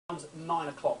Around 9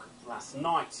 o'clock last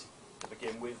night, to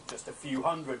begin with just a few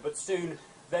hundred, but soon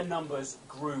their numbers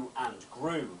grew and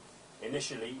grew.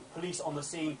 Initially, police on the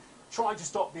scene tried to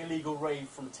stop the illegal rave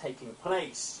from taking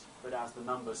place, but as the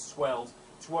numbers swelled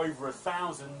to over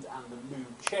 1,000 and the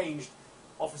mood changed,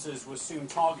 officers were soon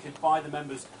targeted by the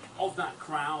members of that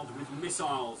crowd with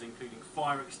missiles, including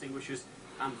fire extinguishers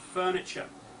and furniture.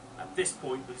 At this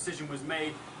point, the decision was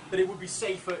made that it would be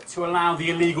safer to allow the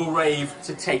illegal rave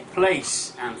to take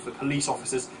place and for police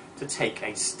officers to take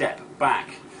a step back.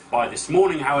 By this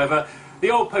morning, however,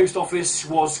 the old post office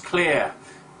was clear,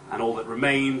 and all that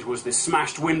remained was the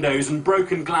smashed windows and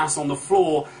broken glass on the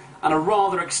floor and a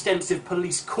rather extensive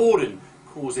police cordon,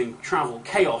 causing travel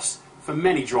chaos for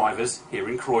many drivers here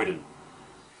in Croydon.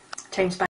 James